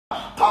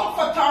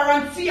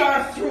and see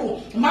her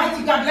through.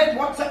 Mighty God, let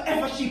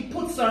whatsoever she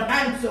puts her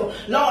hands to,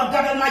 Lord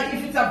God Almighty,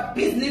 if it's a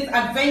business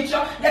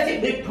adventure, let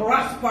it be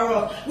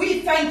prosperous.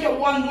 We thank you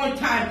one more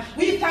time.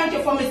 We thank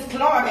you for Miss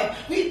Claudette.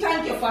 We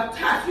thank you for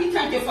Tat. We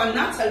thank you for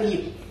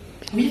Natalie.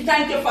 We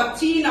thank you for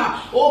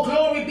Tina. Oh,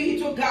 glory be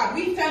to God.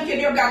 We thank you,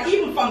 dear God,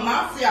 even for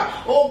Marcia.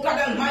 Oh, God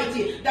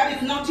Almighty, that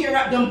is not here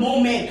at the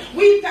moment.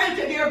 We thank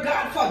you, dear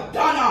God, for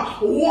Donna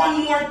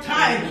one more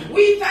time.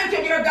 We thank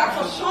you, dear God,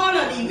 for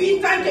Shawnee.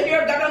 We thank you,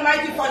 dear God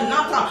Almighty, for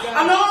Nata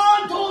and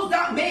all those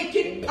that make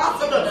it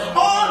possible.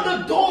 All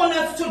the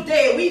donors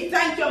today. We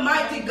thank you,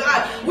 mighty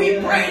God. We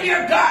pray,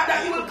 dear God,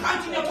 that you will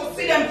continue to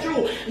see them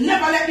through.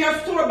 Never let their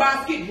store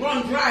basket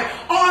run dry.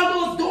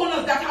 All those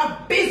donors that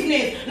have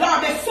business,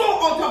 Lord, they're so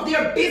out of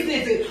their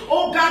businesses,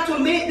 oh God, to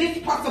make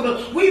this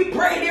possible. We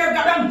pray, dear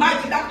God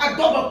Almighty, that a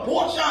double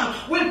portion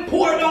will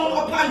pour down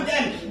upon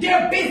them.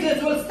 Their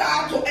business will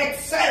start to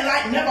excel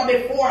like never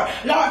before.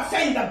 Lord,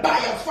 send the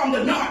buyers from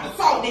the north, the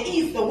south, the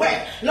east, the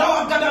west.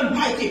 Lord God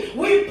Almighty,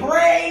 we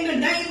pray in the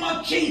name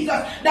of Jesus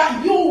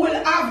that you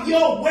will have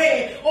your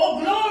way.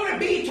 Oh, glory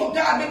be to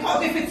God,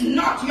 because if it's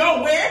not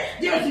your way,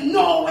 there's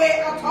no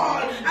way at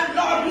all. And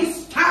Lord, we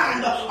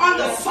stand on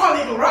the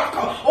solid rock,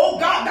 oh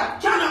God,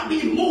 that cannot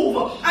be moved.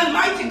 And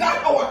mighty God,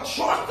 our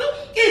trust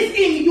is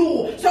in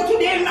you. So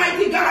today,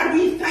 mighty God,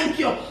 we thank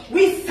you.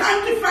 We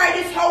sanctify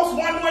this house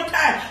one more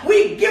time.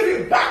 We give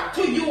it back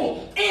to you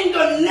in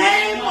the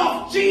name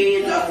of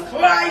Jesus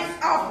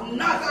Christ of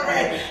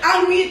Nazareth.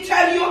 And we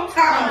tell you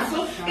thanks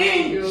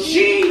in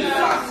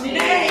Jesus'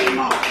 name.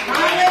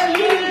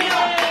 Hallelujah.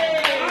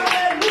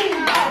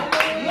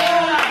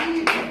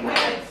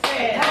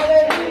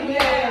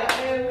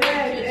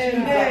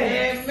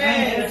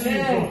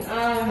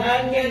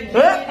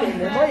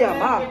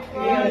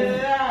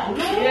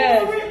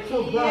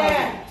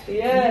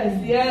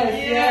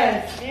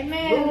 Yes.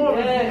 Amen.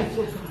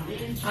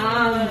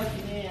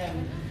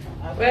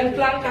 When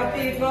Planka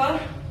people,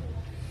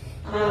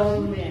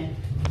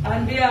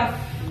 on behalf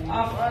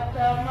of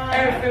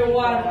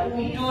everyone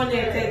who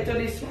donated to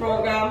this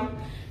program,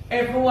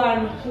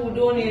 everyone who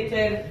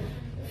donated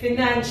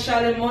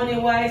financially,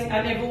 money-wise,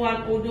 and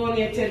everyone who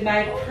donated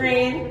by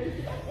praying,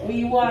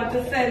 we want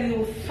to tell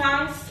you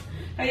thanks.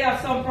 I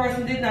have some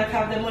person did not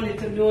have the money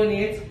to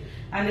donate,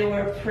 and they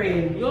were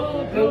praying. We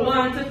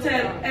want to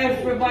tell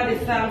everybody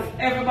thanks.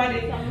 Everybody,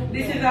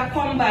 this is a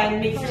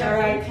combined mixture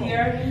right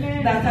here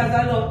that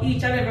has allowed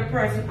each and every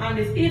person on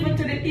this. Even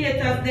to the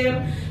haters,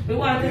 them, we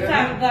want to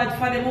thank God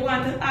for them. We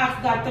want to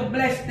ask God to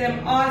bless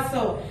them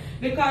also.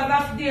 Because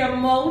of their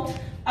mouth,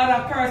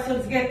 other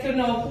persons get to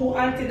know who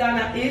Auntie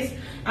Donna is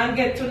and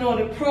get to know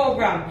the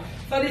program.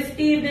 So this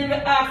evening we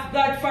ask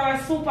God for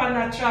a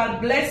supernatural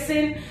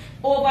blessing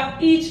over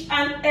each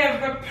and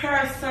every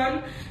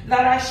person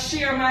that has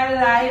shared my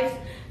life,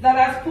 that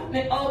has put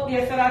me out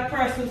there so that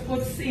persons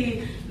could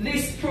see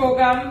this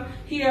program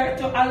here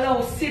to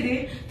allow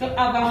City to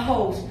have a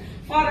house.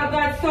 Father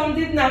God, some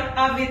did not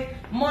have it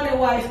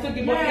money-wise to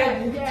give, but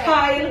they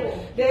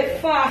tile, they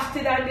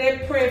fasted and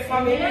they prayed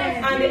for me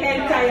and the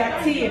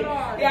entire team.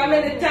 There are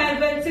many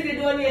times when City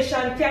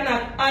donation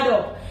cannot add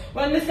up.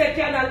 When we say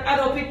cannot add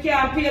up, we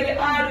can't pay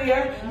the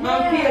hardware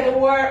and pay the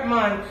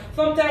workman.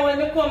 Sometimes when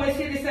we come and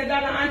see this, say,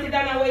 Donna, Auntie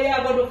Donna, where you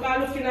are going to call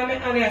looking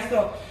at me and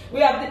stuff.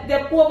 We have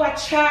the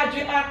overcharge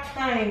you at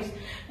times.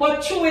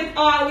 But through it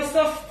all, we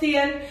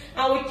sustain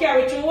and we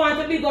carry it. We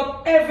want to big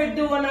up every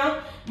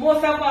donor.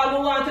 Most of all,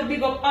 we want to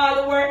big up all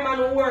the workmen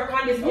who work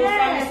on this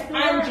house, from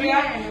Miss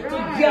Andrea to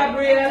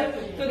Gabriel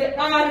to the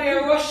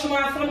hardware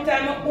Rushman. Sometimes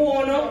I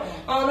own her.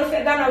 And I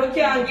say, Donna, we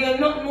can't get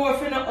nothing more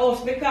from the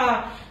house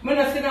because we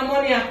don't see no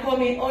money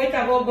coming or it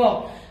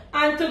go.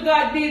 And to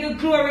God be the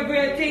glory,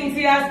 great things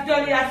He has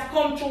done. He has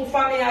come true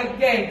for me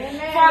again.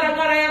 Amen. Father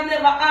God, I have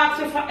never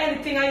asked you for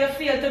anything and you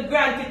fail to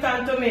grant it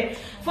unto me.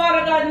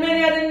 Father God,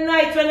 many of the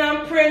nights when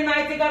I'm praying,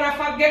 mighty God,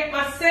 I forget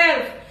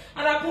myself.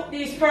 And I put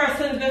these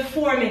persons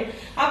before me.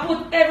 I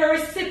put every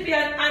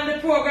recipient on the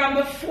program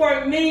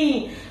before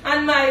me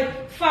and my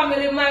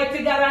family,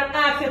 mighty God, and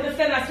ask you to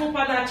send a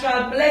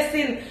supernatural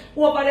blessing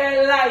over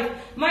their life.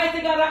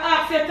 Mighty God, I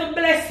ask you to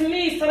bless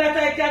me so that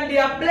I can be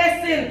a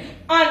blessing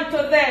unto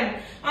them.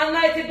 And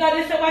mighty God,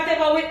 you say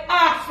whatever we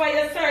ask for,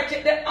 you search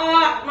it, the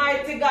heart,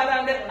 mighty God,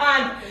 and the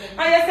hand.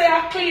 And you say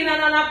a clean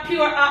and a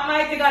pure heart,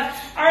 mighty God.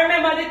 I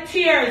remember the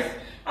tears.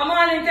 A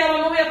morning time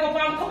when I wake up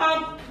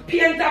and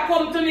painter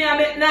come to me and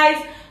make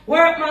nice.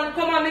 Workman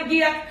come on my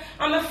gate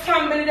and my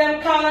family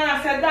them call and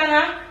I said,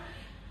 Donna,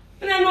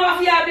 I don't know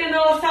if you have been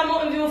out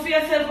something do for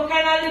yourself, what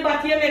kind of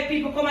liberty you make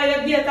people come at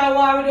your gate and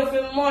war with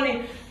you for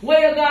money.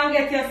 Where you go and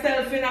get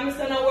yourself in? I'm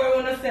saying, no worry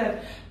on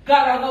yourself.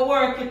 God will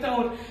work it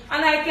out.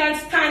 And I can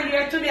stand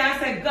here today and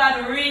say,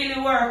 God really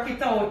work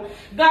it out.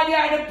 God, you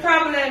are the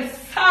problem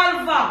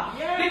solver.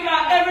 Yeah.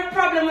 Because every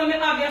problem we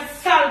have, you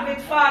solve it,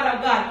 Father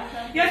God.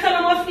 You say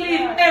I must leave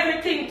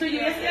everything to you.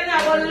 You say you're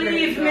not going to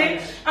leave me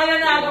and you're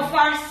not going to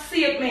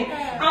forsake me.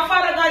 And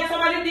Father God,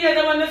 some of the days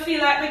when we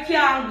feel like we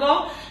can't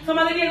go, some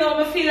of the days when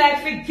we feel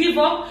like we give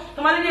up,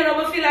 some of the days when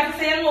we feel like we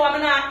say, no,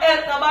 I'm not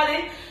help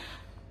nobody.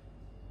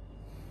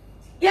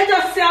 You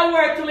just say a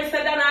word to me,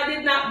 say, Donna, I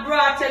did not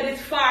brought you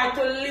this far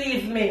to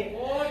leave me.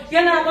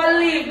 You're not going to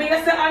leave me.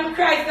 You say, on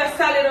Christ, the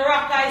solid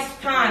rock I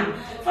stand.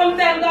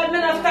 Sometimes God, me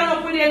not stand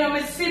up with you, and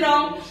me sit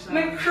down,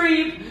 me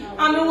creep,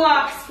 and me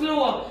walk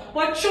slow.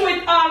 But through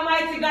it,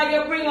 Almighty God,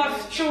 you bring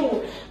us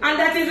through. And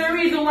that is the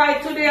reason why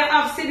today I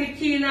have City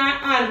key in our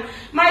hand.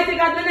 Mighty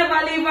God, me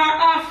never leave her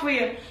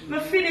halfway. Me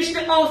finish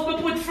the house,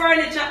 me put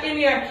furniture in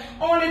here.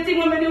 Only thing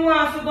when me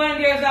want to go in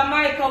there is a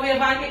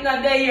microwave and it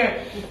not there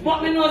here.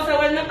 But me know so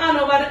when me hand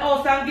over the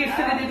house and give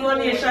City the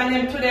donation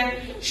them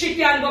today, she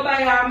can go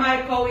buy her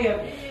microwave.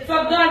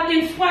 So God,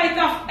 in spite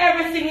of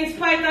everything, in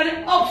spite of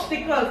the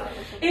obstacles,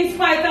 in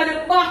spite of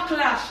the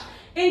backlash,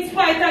 in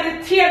spite of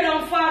the tear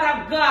down,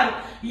 Father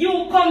God,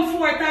 you come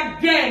forth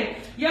again.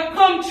 You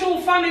come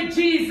through for me,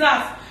 Jesus.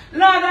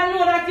 Lord, I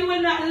know that you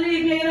will not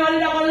leave me, you know, you're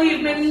not going to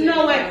leave me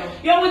nowhere.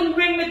 You wouldn't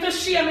bring me to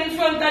shame in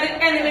front of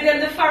the enemy, them,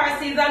 the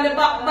Pharisees and the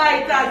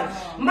backbiters.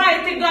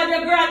 Mighty God,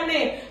 you grant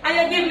me,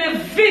 and you give me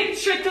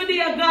victory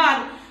today,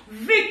 God.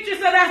 Victory,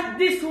 so that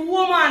this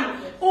woman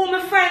who me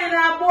find in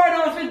her board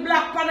house with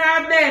black on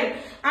her bed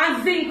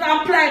and zinc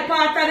and ply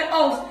part of the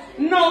house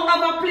now have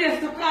a place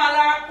to call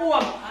her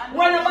home.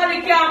 When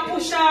nobody can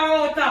push her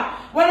out,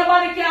 when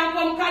nobody can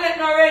come collect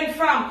no rent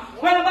from,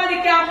 when nobody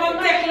can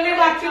come take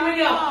liberty with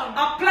you.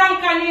 A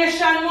Planka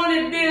Nation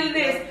money build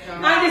this,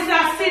 and this is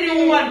a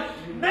city one.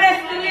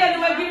 Bless the lady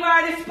will give her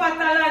the spot of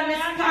land,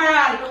 Miss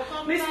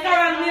Carol. Miss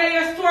Carol, near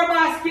your store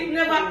basket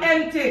never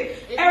empty.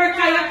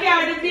 Erica, you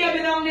carry the baby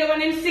down there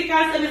when he's sick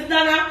and say, Miss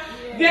Donna,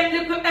 get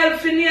little help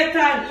for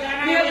Nathan.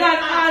 May God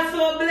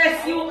also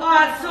bless you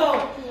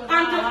also.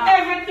 And to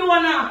every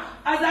donor,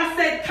 as I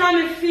said,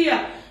 Tommy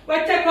Fear, we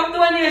take up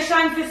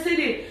donations for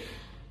city.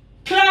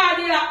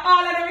 Claudia,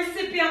 all of the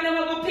recipients, they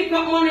will pick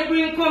up money,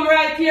 bring come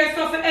right here,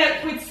 so for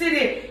help with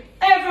city.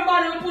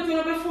 Everybody will put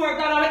you before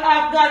God and we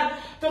ask God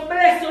to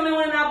bless you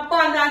in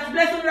abundance.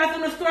 Bless you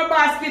in the store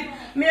basket.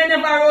 May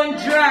never run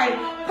dry.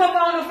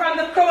 Cover you from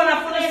the crown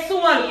of the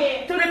soul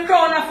to the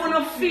crown of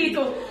the feet.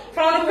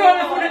 From the crown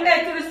of the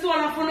head to the soul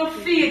of the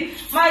feet.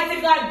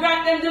 Mighty God,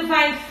 grant them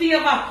divine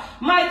favor.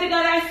 Mighty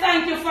God, I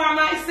thank you for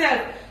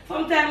myself.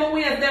 Sometimes my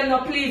ways them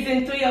not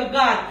pleasing to your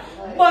God.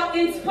 But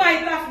in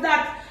spite of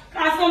that,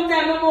 because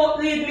sometimes my mouth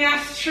lead me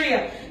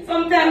astray.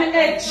 Sometimes my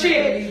head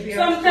shake.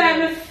 Sometimes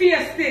my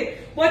face stick.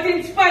 But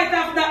in spite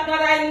of that,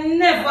 God, I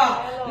never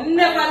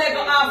let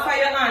go off of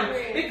your hand.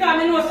 Because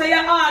I know so you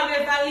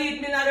always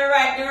lead me in the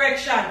right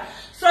direction.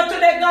 So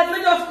today, God, me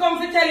just come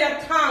to tell you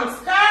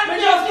thanks. Me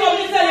just come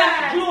to tell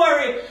you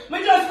glory. Me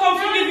just come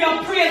to give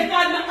you praise.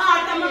 God, my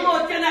heart and my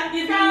mouth cannot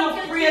give you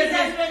enough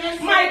praises.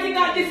 Mighty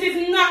God, this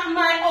is not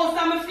my house.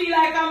 I feel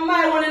like I'm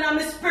my one and I'm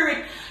the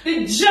spirit.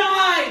 The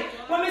joy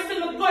when me see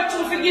me go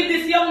through to give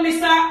this young miss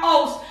our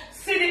house.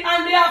 City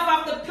on behalf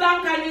of the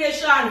Planka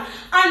Nation,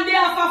 on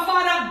behalf of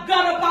Father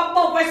God up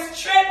above, will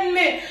strengthen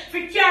me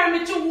to carry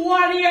me to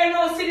 1 year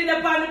now, City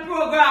upon the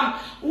program,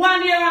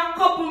 1 year and a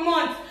couple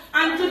months.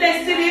 And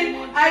today, City,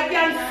 I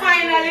can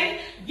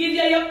finally give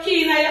you your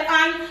key in your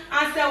hand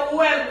and say,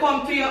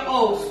 welcome to your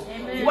house.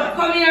 Well,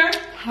 come here.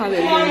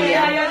 Hallelujah. Come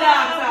here, your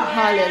daughter.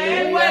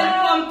 Hallelujah.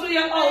 Welcome to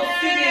your house,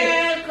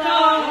 City.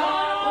 Come,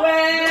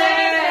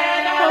 welcome.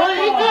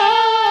 Holy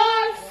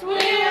Ghost,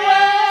 we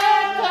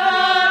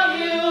welcome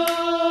you.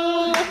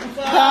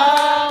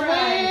 Come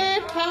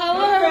with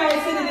power.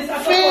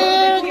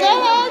 Fill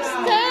God's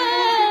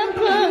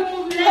temple.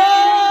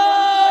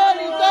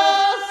 Holy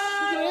Ghost,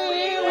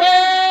 we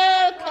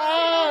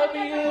welcome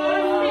you.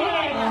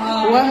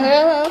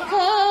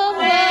 Welcome,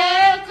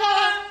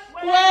 welcome,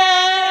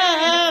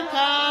 welcome.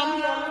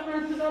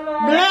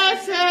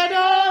 Blessed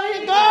Holy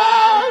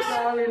Ghost,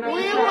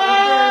 we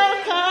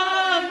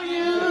welcome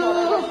you.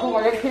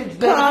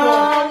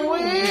 Come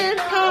with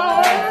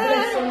power.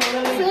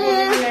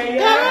 Fill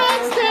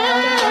God's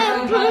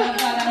temple.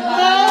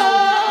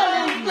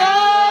 Holy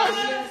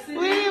Ghost,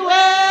 we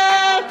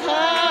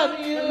welcome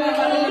you.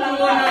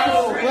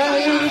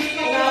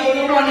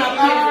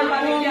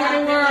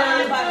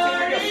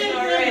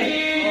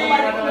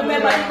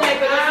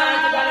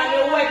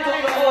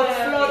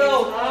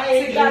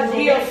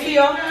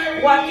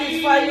 What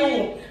is for you?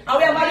 And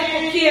we have a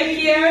little cake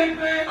here,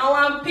 and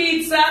one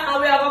pizza,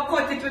 and we have a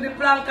cut it with the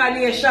Planka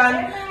Nation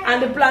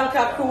and the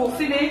Planka crew.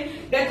 See me?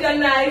 Get your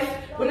knife.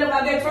 We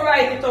never get to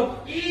write it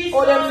up.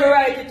 Or them to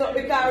write it up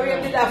because we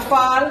did a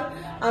fall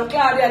and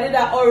Claudia did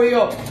a hurry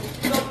up.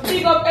 So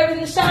pick up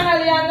everything, Shana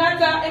Lee and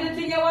Nata.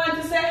 Anything you want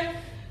to say?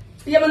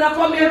 You're going to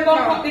come here and come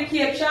cut the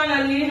cake,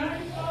 Shana Lee.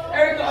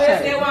 Erica, you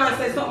say you want to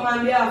say something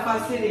on behalf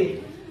of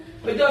City.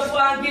 We just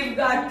want to give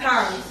God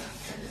thanks.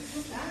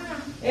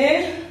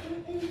 Eh?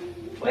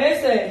 What you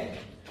say?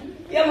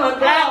 Yeah, man.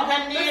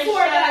 Before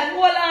that,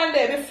 hold on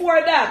there.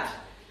 Before that.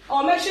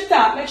 Oh, make sure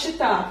talk.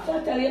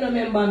 So tell you don't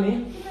remember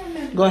me.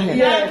 Go ahead.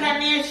 Jamaican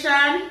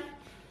Nation,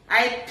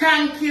 I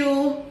thank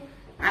you,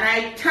 and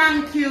I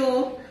thank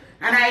you,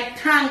 and I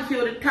thank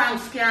you. The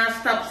thanks can't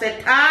stop.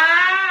 Say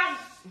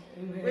thanks.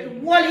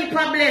 With one heap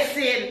of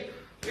blessing.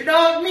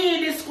 Without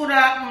me, this could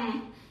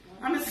happen.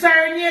 I'm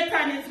sorry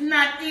Nathan is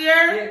not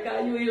here.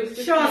 Yeah, you used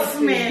to Trust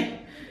me.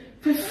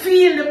 to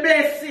feel the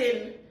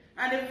blessing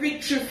and the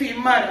victory for your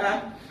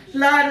mother.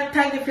 Lord, we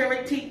thank you for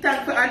everything.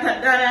 Thank you for Aunt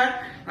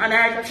Donna and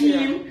our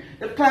team,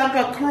 the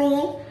Planka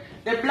crew,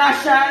 the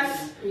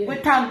Blashers. Yeah. We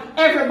thank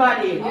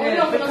everybody.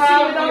 Yeah. Because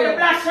without the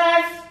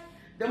Blashers,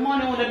 the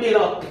money won't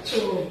build up.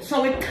 True.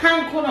 So we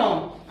thank you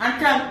now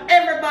and thank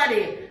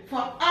everybody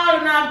for all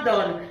you have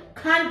done.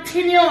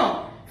 Continue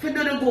to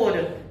do the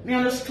good. Me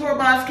on the store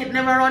basket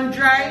never run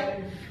dry.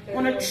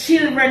 On the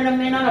children,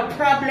 them not a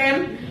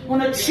problem. On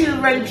the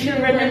children,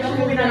 them not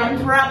coming on a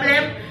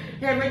problem.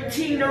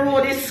 Everything, the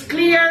road is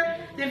clear.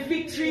 The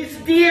victory is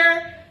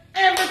there.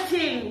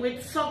 Everything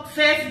with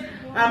success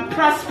and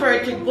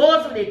prosperity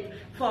goes with it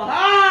for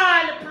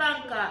all the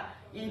Planka.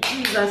 In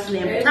Jesus'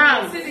 name.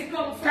 Thank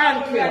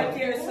you. Right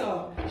here,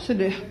 so. Should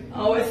they?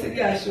 Oh, where's the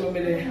guy show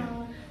me there?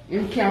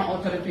 You can't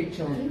alter the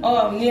picture.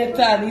 Oh,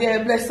 Nathan.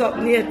 Yeah, bless up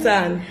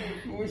Nathan.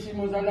 Wish he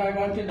was alive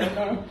until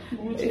now.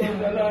 Wish he was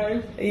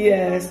alive.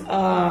 Yes.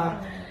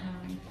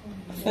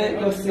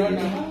 Thank you,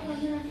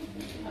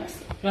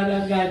 God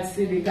of God,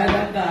 City, God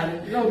of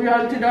God. Love you,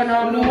 Auntie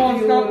Donna. We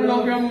won't stop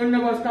love you. We'll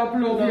never stop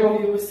love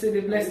you.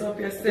 City, bless up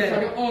yourself. This is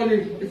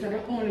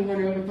the only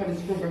one on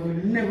this program.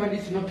 We'll never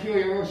listen to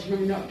pure rush.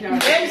 We not care.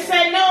 They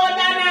say no,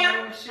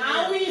 Donna.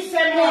 And we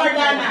say more,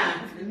 Donna.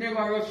 You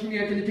never rush me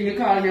at anything. You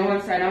call me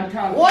one side and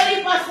talk. What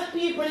if us the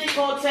people in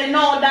court say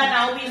no,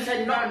 Donna? We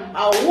say no.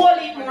 Hold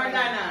it more,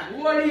 Donna.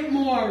 Hold it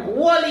more.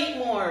 Hold it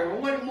more.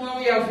 What more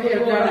we have here,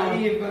 Donna?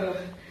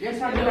 Yes,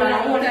 I do.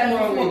 I want to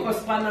focus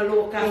on the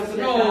locust.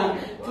 No.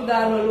 To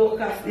the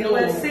locust. You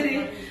will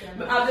see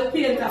have the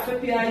painter for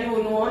pay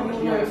you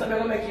know, so I'm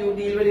going to make you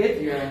deal with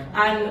it. Yeah.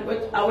 And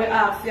I will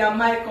ask your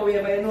mic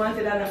however, you know,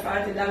 Auntie Donna for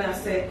Auntie Donna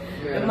say,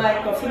 the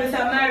mic up. So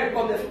Mr. Mary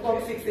come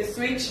fix the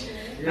switch.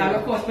 And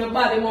of course, my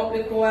body up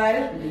a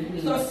while.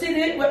 So see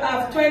it, we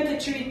have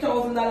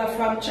 $23,000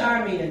 from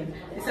Charmian.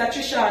 It's a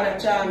Trishana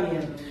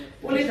Charmian.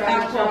 Pull it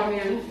out from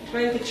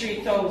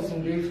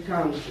 23,000. Give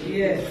thanks.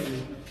 Yes.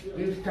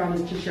 Give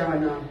thanks to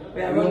Shana.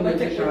 We are going to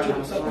take the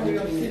trip, so come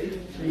here, see.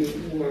 3,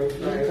 4, 5,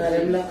 6,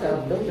 7, 8,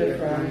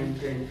 9,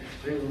 10,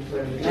 11,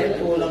 12. I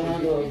told them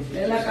to go.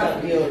 They like a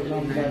girl.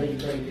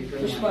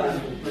 Push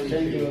back.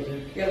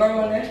 You go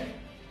on there?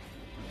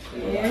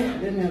 Yeah.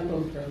 Then I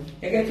come from.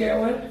 You get your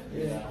one?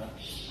 Yeah.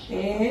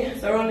 Yeah.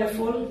 So run the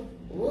full.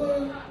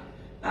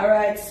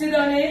 Alright, sit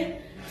on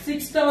it.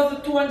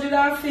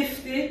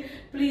 6,250.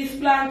 Please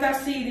plant a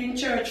seed in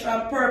church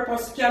and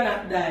purpose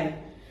cannot die.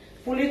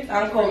 Pull it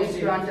and come. Please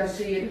plant a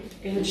seed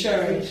in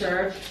church. In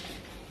church.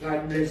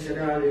 God bless you,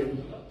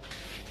 darling.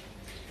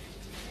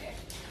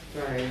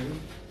 5,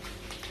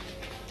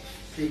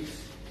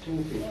 6,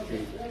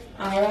 250.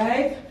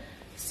 Alright.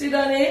 Sit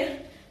on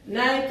it.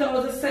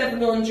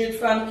 9,700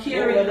 from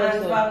Kieran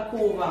and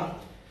Vancouver.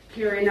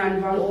 Kieran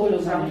and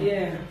Vancouver.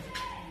 Yeah.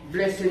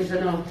 Blessings, you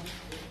know.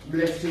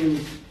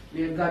 Blessings.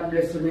 May God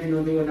bless you,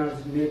 no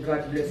donors. May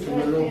God bless you,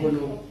 no love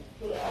you.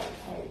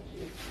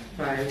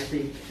 5,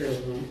 6,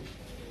 7,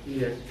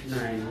 8,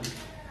 9, 5,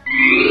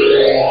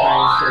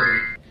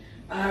 7.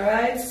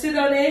 Alright, sit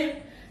on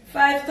it.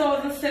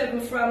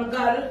 5,007 from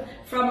God,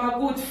 from a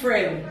good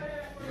friend.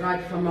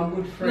 God from a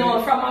good friend.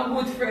 No, from a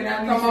good friend.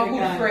 From a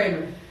good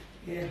friend.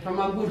 Yeah. From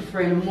a good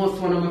friend,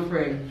 most one of my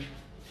friends.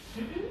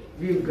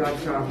 Give God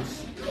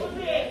thanks.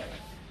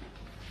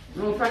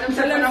 No, for them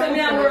so them say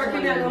me I'm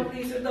working and no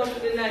please sit down to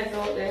the night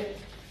out there.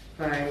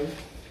 5.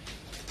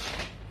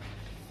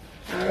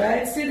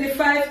 Alright, see the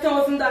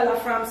 $5,000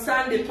 from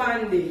Sandy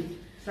Pandy.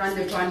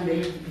 Sandy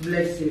Pandy,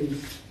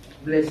 blessings.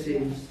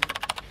 Blessings.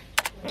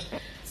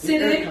 See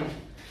the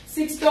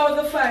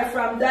 6,005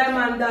 from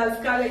Diamond Dolls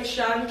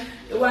Collection,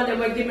 the one that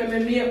will give me my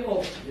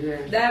makeup.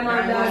 Yeah.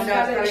 Diamond Dolls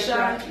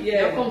Collection.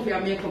 Yeah. You come for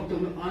your makeup to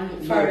me on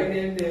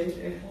foreign there.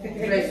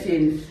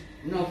 Blessings.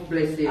 No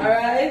blessings.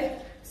 Alright.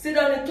 See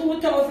down the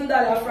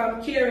 $2,000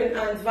 from Kieran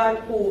and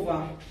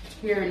Vancouver.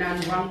 Kieran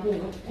and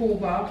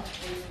Vancouver.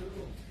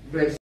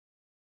 Blessings.